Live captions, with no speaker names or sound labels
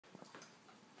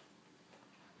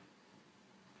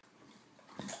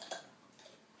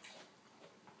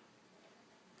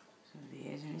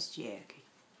Miss Jackie.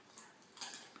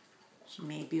 She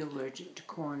may be allergic to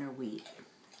corn or wheat,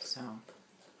 so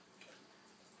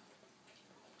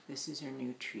this is her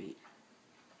new treat.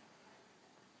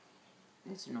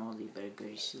 It's an oldie but a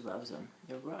goodie. She loves them.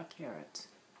 They're raw carrots.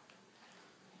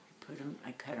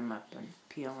 I cut them up and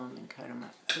peel them and cut them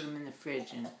up. Put them in the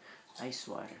fridge in ice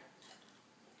water.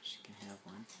 She can have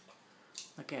one.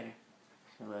 Look at her.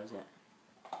 She loves it.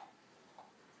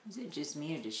 Is it just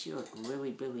me or does she look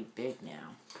really, really big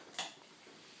now?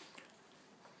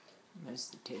 There's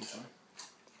the table.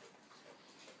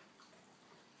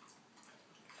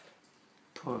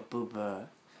 Poor Booba.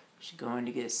 She's going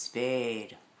to get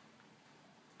spayed.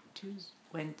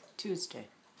 Tuesday.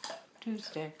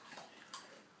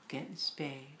 Getting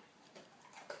spayed.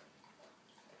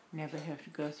 Never have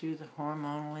to go through the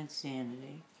hormonal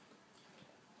insanity.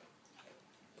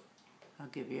 I'll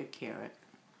give you a carrot.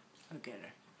 I'll get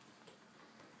her.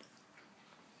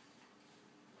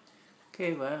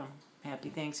 Okay, well, happy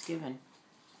Thanksgiving.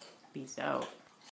 Peace out.